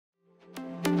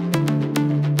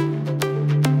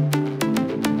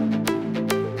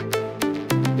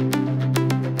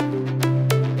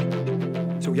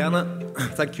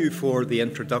Thank you for the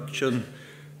introduction.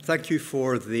 Thank you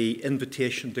for the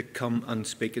invitation to come and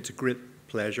speak. It's a great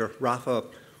pleasure. RAFA,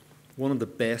 one of the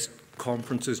best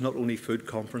conferences, not only food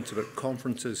conferences, but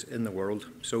conferences in the world.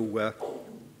 So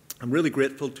I'm really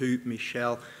grateful to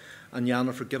Michelle and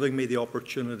Jana for giving me the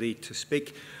opportunity to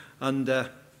speak. And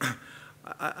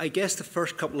I guess the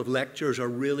first couple of lectures are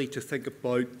really to think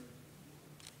about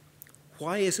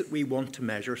why is it we want to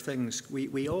measure things?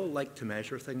 We all like to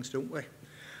measure things, don't we?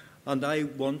 And I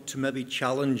want to maybe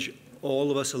challenge all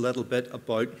of us a little bit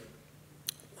about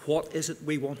what is it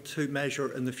we want to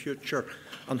measure in the future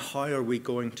and how are we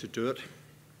going to do it.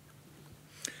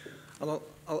 And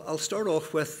I'll start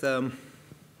off with,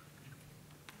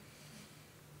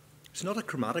 it's not a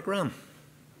chromatogram.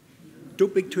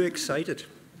 Don't be too excited.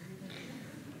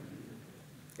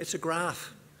 It's a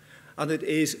graph, and it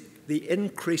is the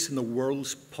increase in the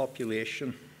world's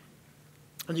population.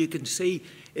 And you can see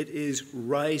it is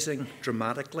rising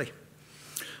dramatically.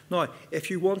 Now, if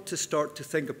you want to start to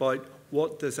think about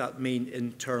what does that mean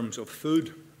in terms of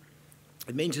food,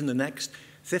 it means in the next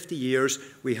 50 years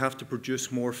we have to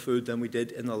produce more food than we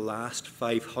did in the last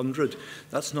 500.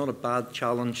 That's not a bad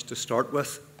challenge to start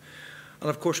with. And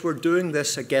of course, we're doing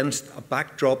this against a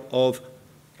backdrop of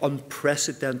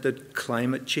unprecedented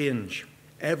climate change.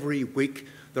 Every week,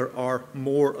 there are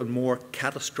more and more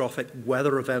catastrophic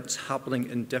weather events happening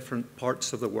in different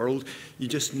parts of the world. You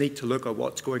just need to look at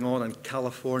what's going on in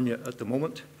California at the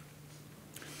moment.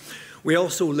 We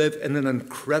also live in an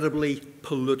incredibly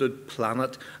polluted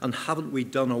planet, and haven't we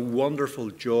done a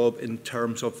wonderful job in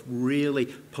terms of really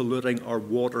polluting our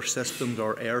water systems,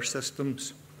 our air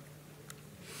systems?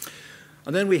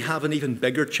 And then we have an even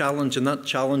bigger challenge, and that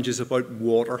challenge is about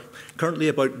water. Currently,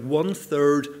 about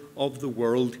 1/3 of the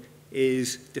world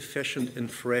is deficient in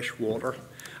fresh water,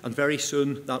 and very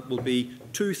soon that will be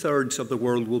 2/3 of the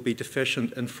world will be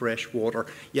deficient in fresh water,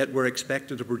 yet we're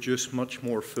expected to produce much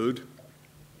more food.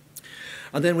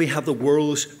 And then we have the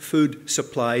world's food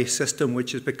supply system,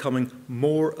 which is becoming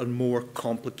more and more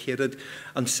complicated,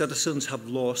 and citizens have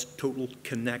lost total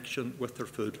connection with their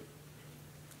food.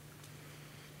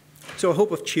 So I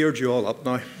hope I've cheered you all up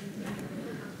now.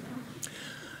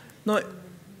 Now,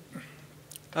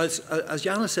 as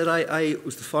Jana said, I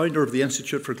was the founder of the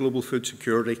Institute for Global Food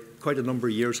Security quite a number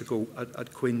of years ago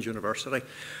at Queen's University.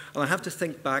 And I have to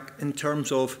think back in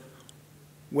terms of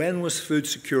when was food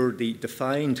security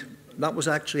defined. That was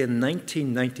actually in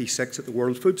 1996 at the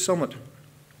World Food Summit.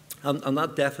 And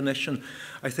that definition,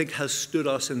 I think, has stood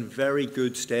us in very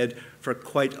good stead for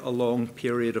quite a long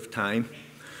period of time.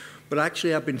 But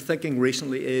actually, I've been thinking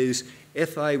recently is,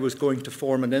 if I was going to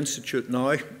form an institute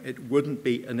now, it wouldn't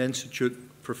be an institute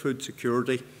for food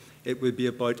security. It would be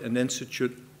about an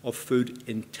institute of food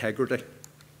integrity.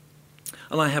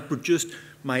 And I have produced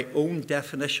my own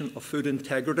definition of food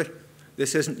integrity.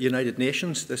 This isn't the United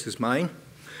Nations, this is mine.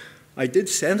 I did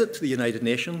send it to the United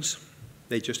Nations.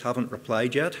 They just haven't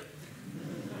replied yet.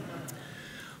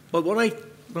 But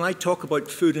when I talk about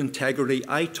food integrity,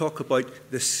 I talk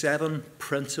about the 7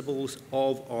 principles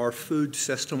of our food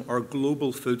system, our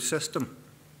global food system.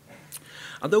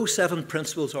 And those 7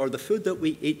 principles are: the food that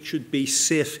we eat should be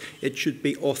safe, it should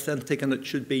be authentic, and it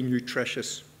should be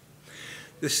nutritious.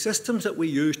 The systems that we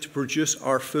use to produce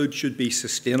our food should be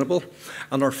sustainable,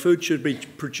 and our food should be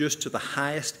produced to the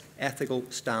highest ethical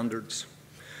standards.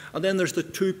 And then there's the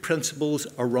 2 principles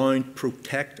around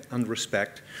protect and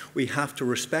respect. We have to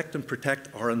respect and protect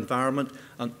our environment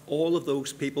and all of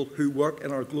those people who work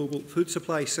in our global food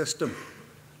supply system.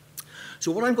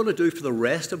 So what I'm going to do for the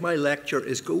rest of my lecture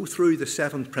is go through the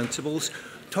 7 principles,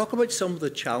 talk about some of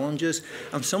the challenges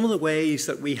and some of the ways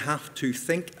that we have to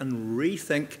think and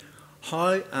rethink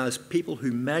how, as people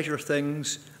who measure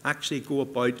things, actually go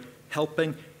about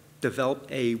helping develop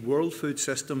a world food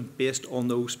system based on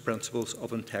those principles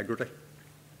of integrity.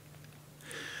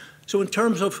 So in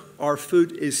terms of our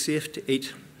food is safe to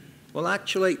eat, well,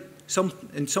 actually,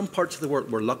 in some parts of the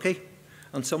world we're lucky,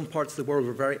 and some parts of the world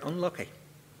we're very unlucky.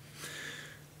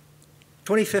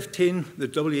 2015, the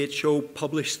WHO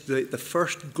published the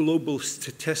first global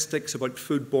statistics about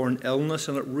foodborne illness,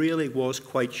 and it really was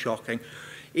quite shocking.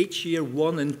 Each year,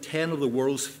 1 in 10 of the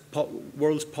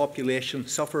world's population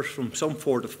suffers from some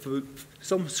sort of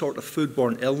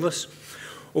foodborne illness.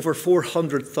 Over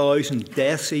 400,000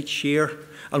 deaths each year,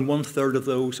 and 1/3 of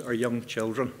those are young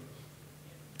children.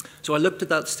 So I looked at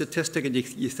that statistic, and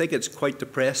you think it's quite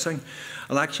depressing.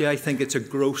 And actually, I think it's a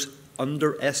gross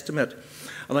underestimate.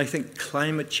 And I think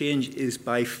climate change is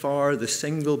by far the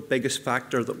single biggest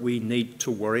factor that we need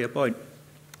to worry about.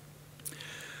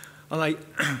 And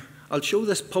I'll show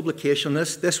this publication.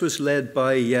 This was led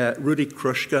by Rudy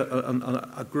Kruschka, and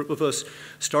a group of us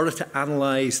started to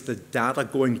analyse the data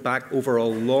going back over a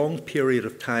long period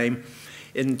of time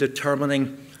in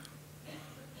determining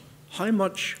how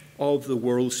much of the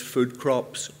world's food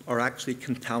crops are actually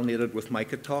contaminated with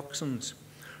mycotoxins.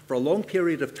 For a long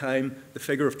period of time, the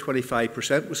figure of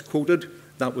 25% was quoted.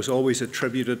 That was always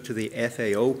attributed to the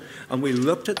FAO. And we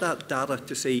looked at that data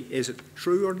to see, is it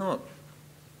true or not?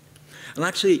 And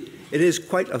actually, it is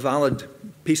quite a valid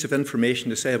piece of information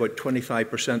to say about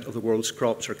 25% of the world's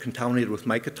crops are contaminated with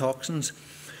mycotoxins,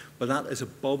 but that is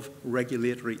above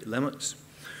regulatory limits.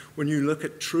 When you look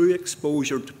at true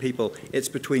exposure to people, it's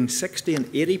between 60 and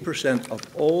 80% of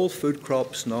all food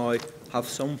crops now have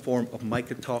some form of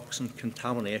mycotoxin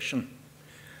contamination.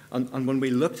 And when we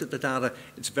looked at the data,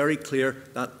 it's very clear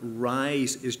that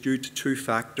rise is due to two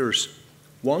factors.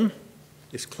 One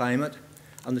is climate,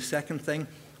 and the second thing,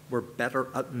 we're better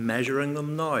at measuring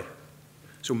them now.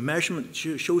 So measurement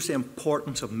shows the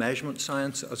importance of measurement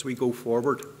science as we go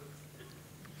forward.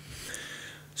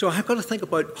 So I've got to think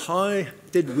about how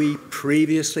did we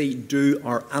previously do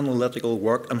our analytical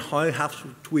work, and how have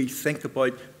we think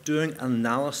about doing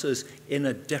analysis in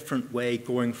a different way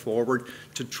going forward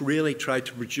to really try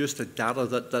to produce the data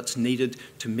that's needed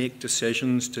to make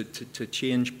decisions, to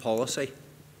change policy.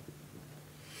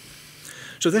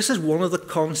 So this is one of the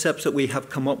concepts that we have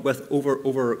come up with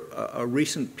over a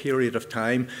recent period of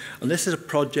time, and this is a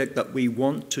project that we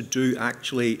want to do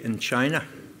actually in China.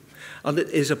 And it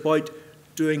is about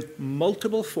doing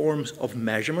multiple forms of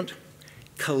measurement,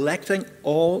 collecting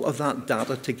all of that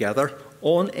data together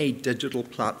on a digital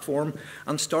platform,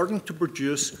 and starting to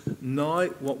produce now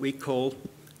what we call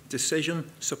decision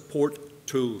support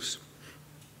tools.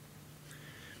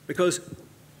 Because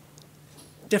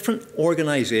different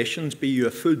organisations, be you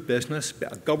a food business, be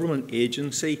a government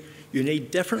agency, you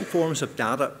need different forms of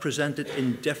data presented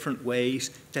in different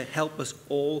ways to help us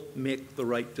all make the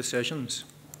right decisions.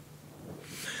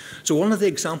 So one of the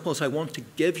examples I want to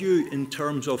give you in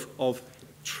terms of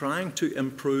trying to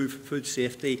improve food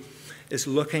safety is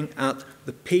looking at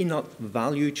the peanut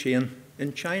value chain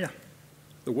in China,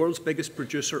 the world's biggest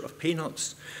producer of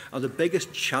peanuts. And the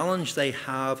biggest challenge they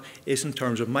have is in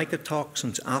terms of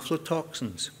mycotoxins,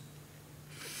 aflatoxins.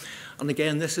 And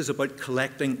again, this is about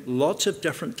collecting lots of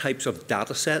different types of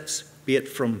data sets, be it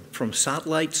from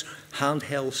satellites,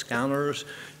 handheld scanners,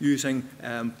 using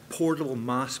portable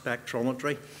mass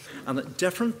spectrometry, and at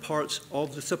different parts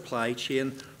of the supply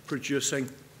chain producing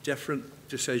different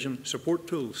decision support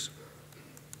tools.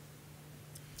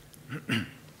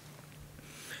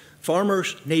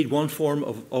 Farmers need one form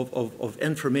of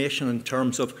information in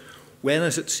terms of when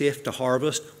is it safe to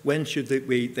harvest, when should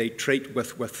they treat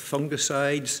with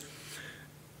fungicides.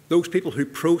 Those people who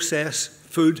process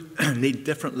food need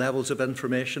different levels of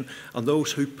information, and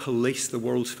those who police the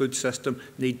world's food system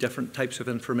need different types of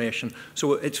information.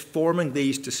 So it's forming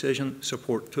these decision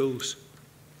support tools.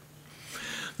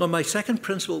 Now, my second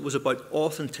principle was about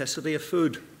authenticity of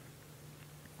food.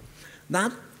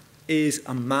 That is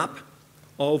a map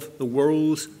of the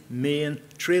world's main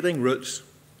trading routes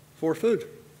for food.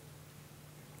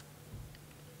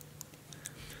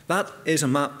 That is a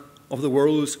map of the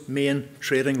world's main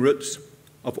trading routes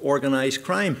of organised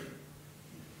crime.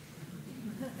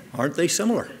 Aren't they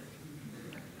similar?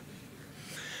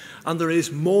 And there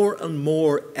is more and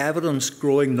more evidence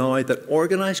growing now that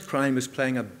organised crime is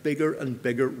playing a bigger and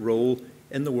bigger role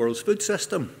in the world's food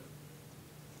system.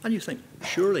 And you think,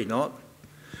 surely not.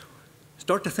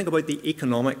 Start to think about the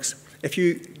economics. If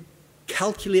you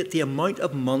calculate the amount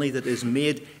of money that is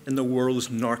made in the world's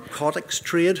narcotics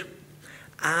trade,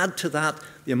 add to that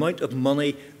the amount of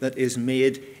money that is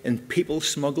made in people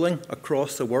smuggling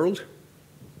across the world,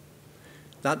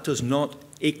 that does not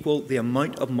equal the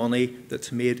amount of money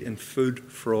that's made in food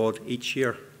fraud each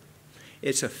year.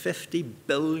 It's a $50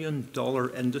 billion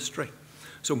industry.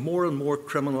 So more and more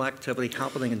criminal activity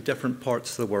happening in different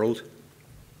parts of the world.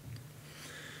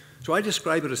 So I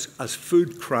describe it as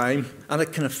food crime, and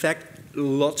it can affect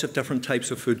lots of different types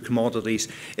of food commodities.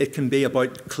 It can be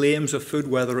about claims of food,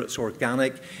 whether it's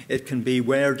organic. It can be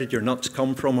where did your nuts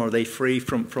come from? Are they free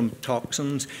from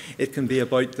toxins? It can be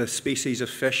about the species of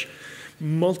fish.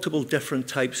 Multiple different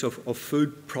types of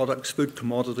food products, food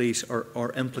commodities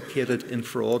are implicated in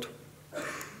fraud.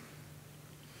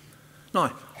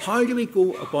 Now, how do we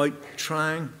go about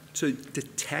trying to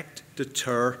detect,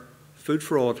 deter food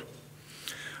fraud?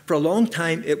 For a long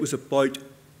time, it was about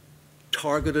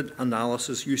targeted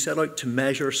analysis. You set out to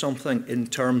measure something in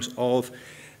terms of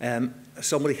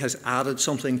somebody has added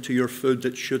something to your food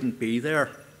that shouldn't be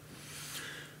there.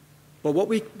 But what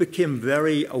we became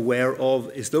very aware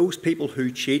of is those people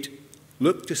who cheat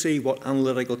look to see what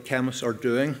analytical chemists are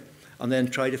doing and then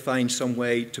try to find some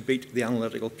way to beat the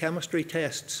analytical chemistry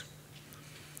tests.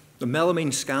 The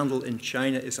melamine scandal in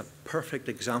China is a perfect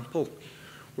example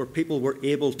where people were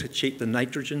able to cheat the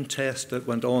nitrogen test that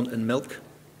went on in milk.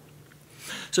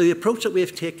 So the approach that we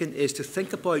have taken is to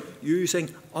think about using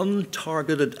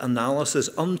untargeted analysis,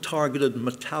 untargeted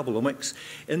metabolomics.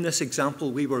 In this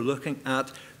example, we were looking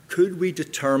at, could we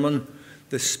determine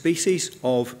the species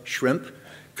of shrimp?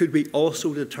 Could we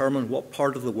also determine what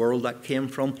part of the world that came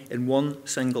from in one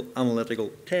single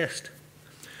analytical test?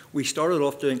 We started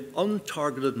off doing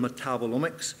untargeted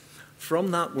metabolomics.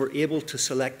 From that, we're able to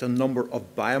select a number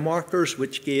of biomarkers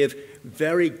which gave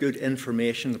very good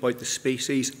information about the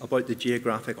species, about the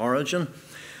geographic origin.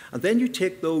 And then you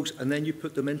take those and then you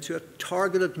put them into a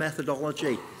targeted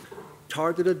methodology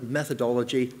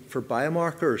for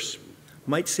biomarkers.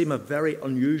 Might seem a very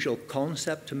unusual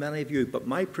concept to many of you, but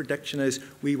my prediction is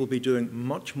we will be doing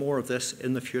much more of this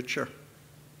in the future.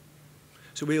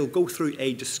 So we'll go through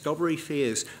a discovery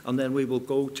phase, and then we will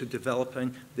go to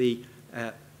developing the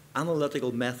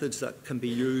analytical methods that can be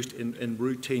used in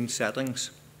routine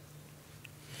settings.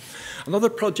 Another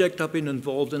project I've been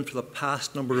involved in for the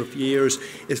past number of years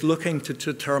is looking to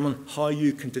determine how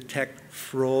you can detect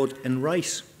fraud in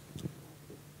rice.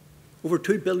 Over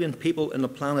 2 billion people on the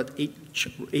planet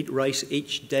eat rice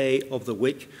each day of the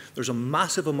week. There's a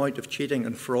massive amount of cheating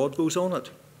and fraud goes on it.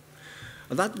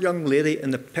 And that young lady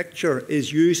in the picture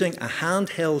is using a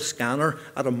handheld scanner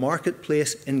at a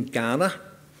marketplace in Ghana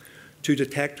to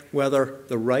detect whether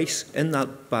the rice in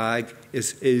that bag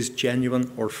is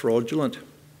genuine or fraudulent.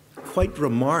 Quite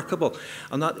remarkable.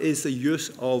 And that is the use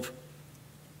of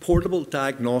portable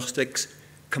diagnostics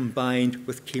combined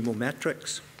with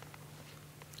chemometrics.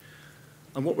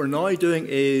 And what we're now doing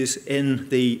is, in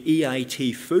the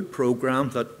EIT food program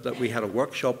that we had a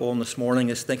workshop on this morning,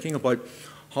 is thinking about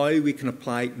how we can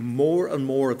apply more and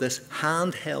more of this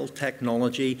handheld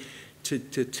technology to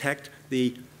detect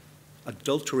the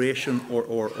adulteration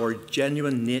or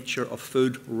genuine nature of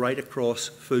food right across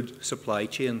food supply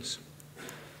chains.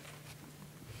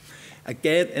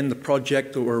 Again, in the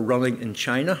project that we're running in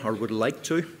China, or would like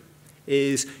to,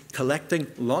 is collecting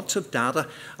lots of data,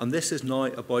 and this is now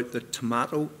about the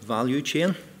tomato value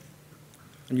chain.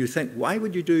 And you think, why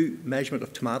would you do measurement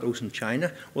of tomatoes in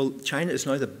China? Well, China is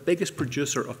now the biggest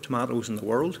producer of tomatoes in the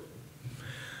world.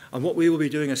 And what we will be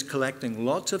doing is collecting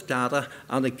lots of data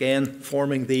and, again,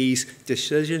 forming these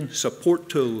decision support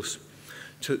tools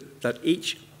that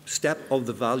each step of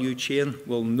the value chain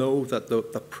will know that the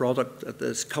product that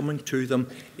is coming to them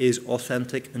is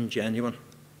authentic and genuine.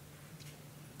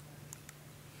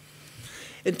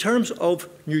 In terms of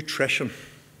nutrition,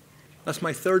 that's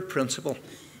my third principle.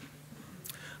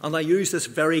 And I use this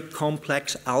very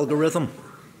complex algorithm.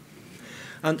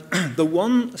 And the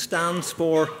one stands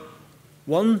for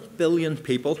 1 billion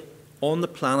people on the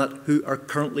planet who are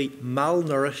currently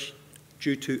malnourished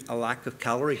due to a lack of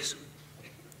calories.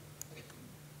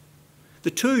 The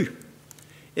 2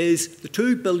 is the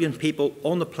 2 billion people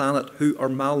on the planet who are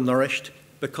malnourished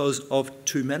because of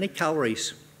too many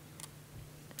calories.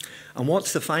 And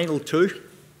what's the final 2?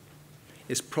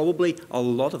 Is probably a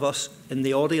lot of us in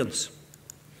the audience.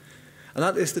 And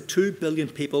that is the 2 billion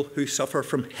people who suffer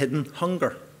from hidden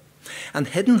hunger. And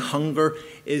hidden hunger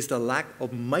is the lack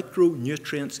of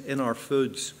micronutrients in our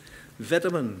foods.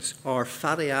 Vitamins, our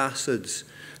fatty acids,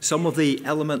 some of the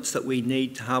elements that we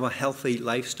need to have a healthy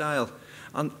lifestyle.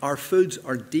 And our foods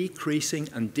are decreasing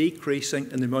and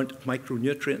decreasing in the amount of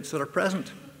micronutrients that are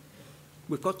present.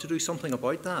 We've got to do something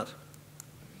about that.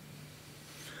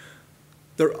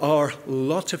 There are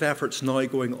lots of efforts now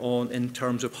going on in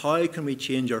terms of how can we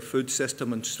change our food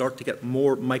system and start to get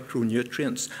more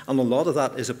micronutrients. And a lot of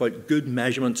that is about good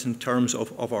measurements in terms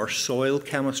of our soil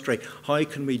chemistry. How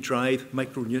can we drive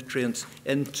micronutrients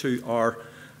into our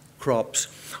crops?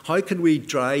 How can we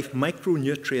drive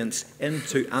micronutrients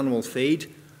into animal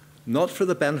feed, not for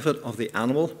the benefit of the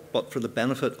animal, but for the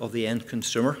benefit of the end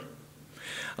consumer?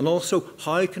 And also,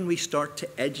 how can we start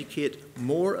to educate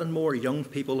more and more young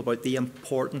people about the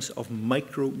importance of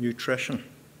micronutrition?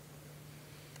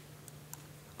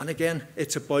 And again,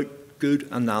 it's about good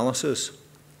analysis.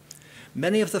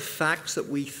 Many of the facts that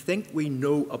we think we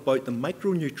know about the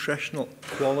micronutritional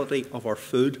quality of our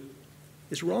food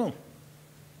is wrong.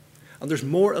 And there's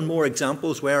more and more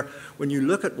examples where when you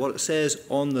look at what it says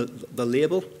on the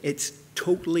label, it's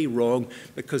totally wrong,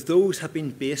 because those have been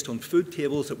based on food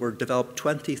tables that were developed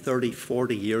 20, 30,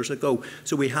 40 years ago.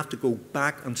 So we have to go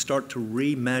back and start to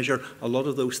remeasure a lot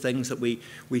of those things that we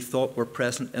thought were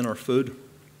present in our food.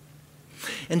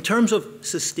 In terms of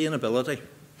sustainability,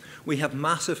 we have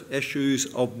massive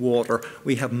issues of water.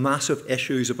 We have massive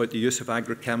issues about the use of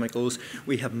agrochemicals.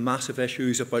 We have massive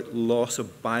issues about loss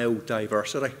of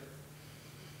biodiversity.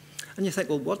 And you think,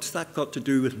 well, what's that got to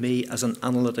do with me as an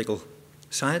analytical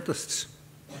scientist?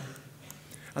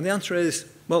 And the answer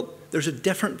is, well, there's a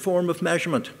different form of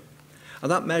measurement. And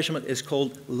that measurement is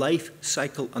called life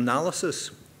cycle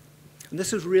analysis. And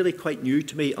this is really quite new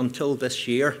to me until this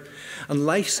year. And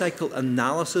life cycle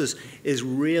analysis is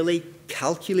really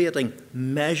calculating,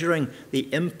 measuring the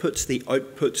inputs, the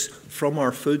outputs from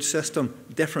our food system,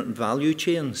 different value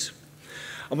chains.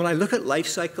 And when I look at life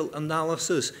cycle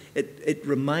analysis, it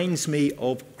reminds me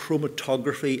of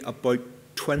chromatography about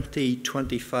 20,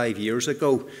 25 years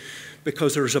ago,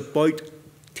 because there's about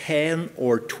 10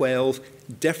 or 12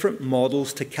 different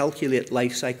models to calculate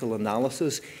life cycle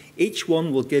analysis. Each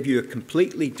one will give you a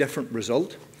completely different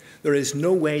result. There is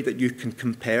no way that you can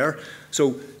compare.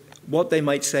 So what they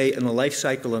might say in a life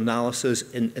cycle analysis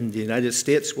in the United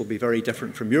States will be very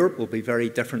different from Europe, will be very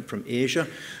different from Asia.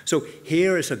 So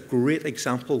here is a great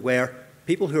example where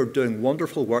people who are doing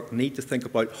wonderful work need to think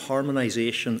about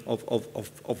harmonization of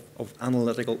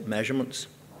analytical measurements.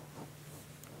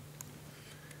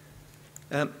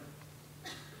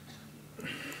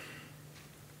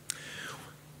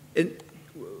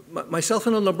 Myself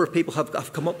and a number of people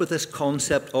have come up with this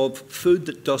concept of food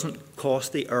that doesn't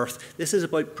cost the earth. This is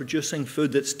about producing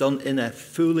food that's done in a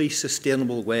fully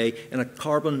sustainable way, in a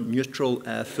carbon neutral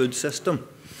food system.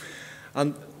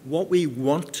 And what we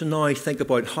want to now think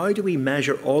about, how do we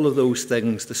measure all of those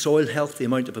things, the soil health, the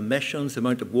amount of emissions, the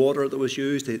amount of water that was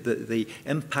used, the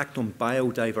impact on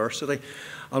biodiversity.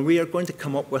 And we are going to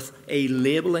come up with a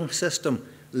labelling system,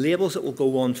 labels that will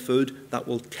go on food that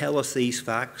will tell us these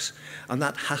facts, and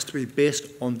that has to be based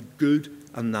on good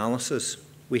analysis.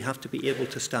 We have to be able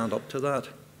to stand up to that.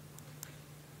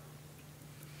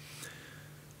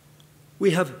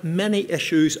 We have many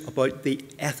issues about the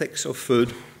ethics of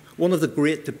food. One of the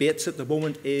great debates at the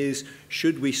moment is,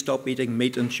 should we stop eating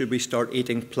meat and should we start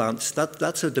eating plants?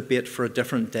 That's a debate for a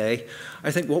different day.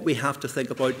 I think what we have to think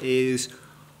about is,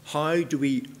 how do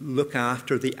we look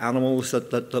after the animals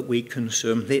that we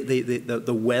consume,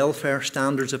 the welfare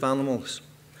standards of animals?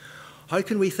 How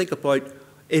can we think about,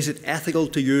 is it ethical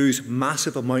to use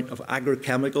massive amount of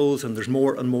agrochemicals, and there's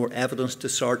more and more evidence to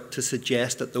start to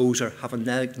suggest that those have a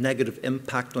negative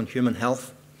impact on human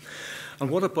health?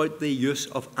 And what about the use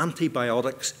of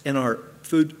antibiotics in our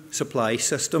food supply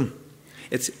system?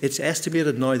 It's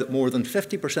estimated now that more than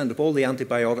 50% of all the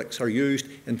antibiotics are used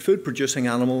in food-producing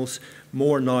animals,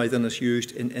 more now than is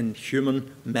used in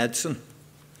human medicine.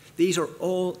 These are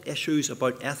all issues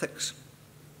about ethics.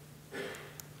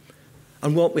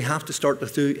 And what we have to start to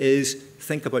do is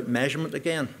think about measurement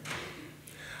again.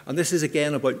 And this is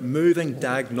again about moving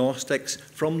diagnostics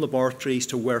from laboratories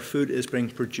to where food is being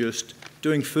produced,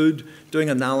 doing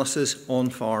analysis on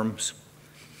farms.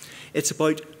 It's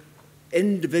about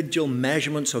individual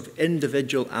measurements of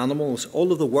individual animals,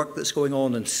 all of the work that's going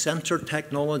on in sensor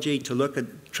technology to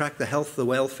track the health, the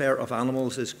welfare of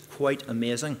animals is quite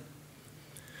amazing.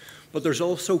 But there's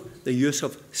also the use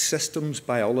of systems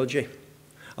biology.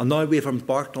 And now we've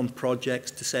embarked on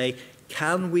projects to say,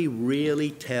 can we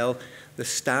really tell the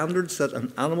standards that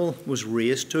an animal was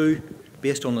raised to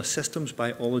based on a systems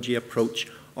biology approach?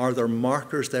 Are there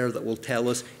markers there that will tell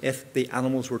us if the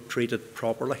animals were treated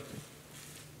properly?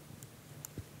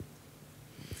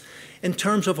 In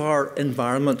terms of our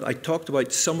environment, I talked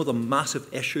about some of the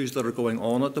massive issues that are going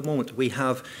on at the moment. We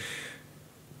have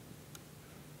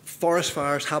forest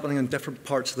fires happening in different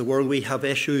parts of the world. We have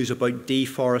issues about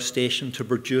deforestation to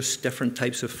produce different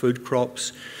types of food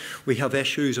crops. We have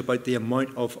issues about the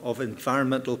amount of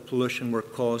environmental pollution we're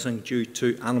causing due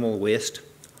to animal waste.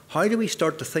 How do we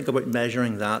start to think about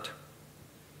measuring that?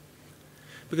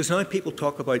 Because now people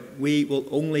talk about, we will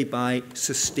only buy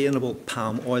sustainable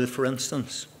palm oil, for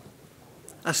instance.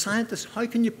 As scientists, how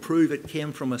can you prove it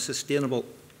came from a sustainable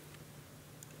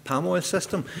palm oil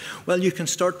system? Well, you can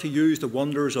start to use the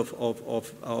wonders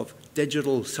of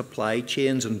digital supply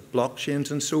chains and blockchains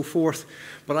and so forth,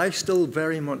 but I still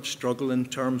very much struggle in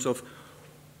terms of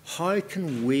how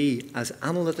can we, as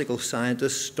analytical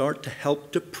scientists, start to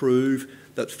help to prove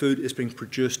that food is being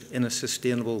produced in a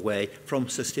sustainable way from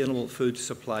sustainable food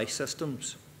supply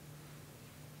systems.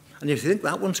 And if you think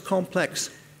that one's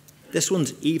complex, this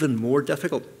one's even more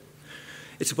difficult.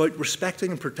 It's about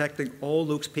respecting and protecting all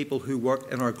those people who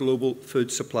work in our global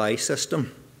food supply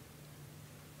system.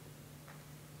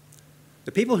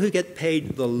 The people who get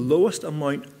paid the lowest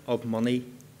amount of money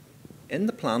in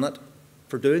the planet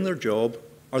for doing their job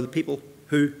are the people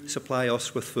who supply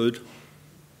us with food.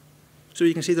 So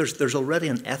you can see there's already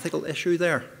an ethical issue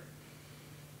there.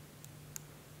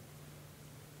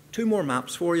 2 more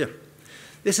maps for you.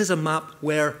 This is a map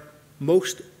where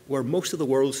most of the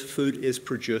world's food is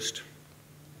produced.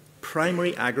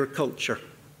 Primary agriculture.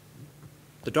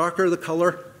 The darker the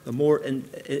colour, the more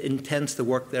intense the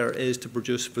work there is to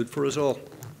produce food for us all.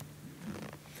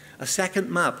 A second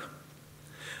map,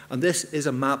 and this is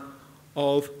a map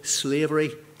of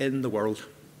slavery in the world.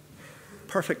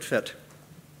 Perfect fit.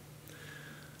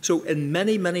 So in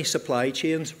many, many supply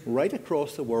chains right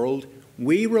across the world,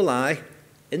 we rely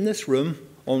in this room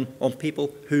on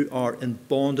people who are in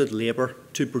bonded labour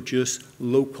to produce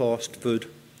low-cost food.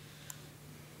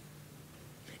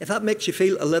 If that makes you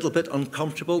feel a little bit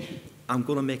uncomfortable, I'm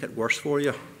going to make it worse for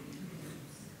you.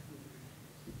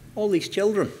 All these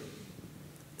children,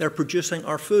 they're producing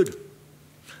our food.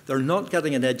 They're not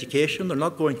getting an education, they're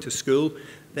not going to school,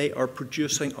 they are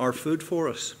producing our food for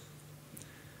us.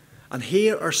 And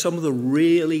here are some of the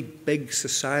really big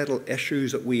societal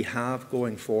issues that we have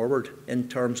going forward in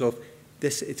terms of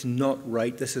this, it's not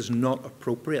right, this is not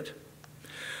appropriate.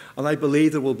 And I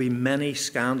believe there will be many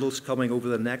scandals coming over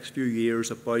the next few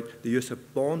years about the use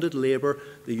of bonded labour,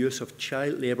 the use of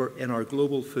child labour in our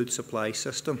global food supply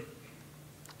system.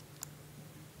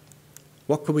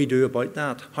 What can we do about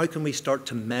that? How can we start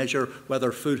to measure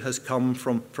whether food has come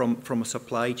from a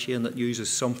supply chain that uses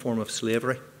some form of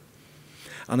slavery?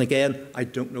 And again, I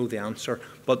don't know the answer,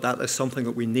 but that is something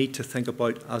that we need to think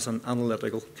about as an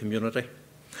analytical community.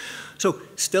 So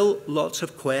still lots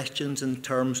of questions in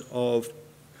terms of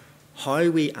how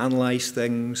we analyse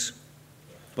things,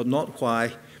 but not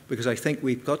why, because I think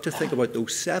we've got to think about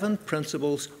those 7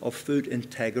 principles of food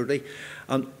integrity.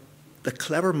 And the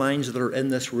clever minds that are in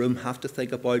this room have to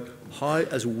think about how,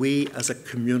 as we as a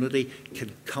community,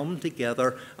 can come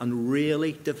together and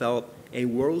really develop a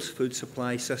world's food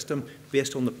supply system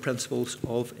based on the principles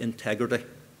of integrity.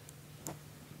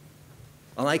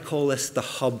 And I call this the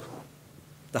hub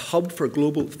for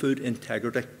global food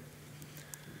integrity.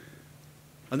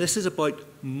 And this is about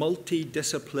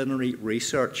multidisciplinary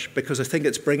research, because I think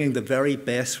it's bringing the very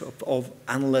best of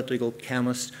analytical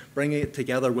chemists, bringing it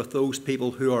together with those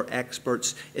people who are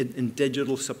experts in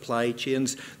digital supply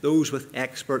chains, those with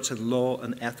experts in law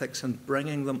and ethics, and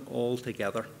bringing them all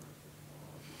together.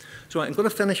 So I'm going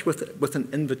to finish with an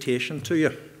invitation to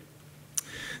you.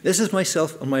 This is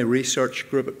myself and my research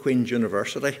group at Queen's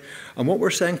University, and what we're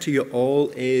saying to you all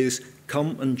is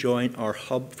come and join our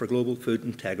hub for global food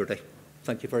integrity.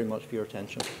 Thank you very much for your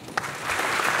attention.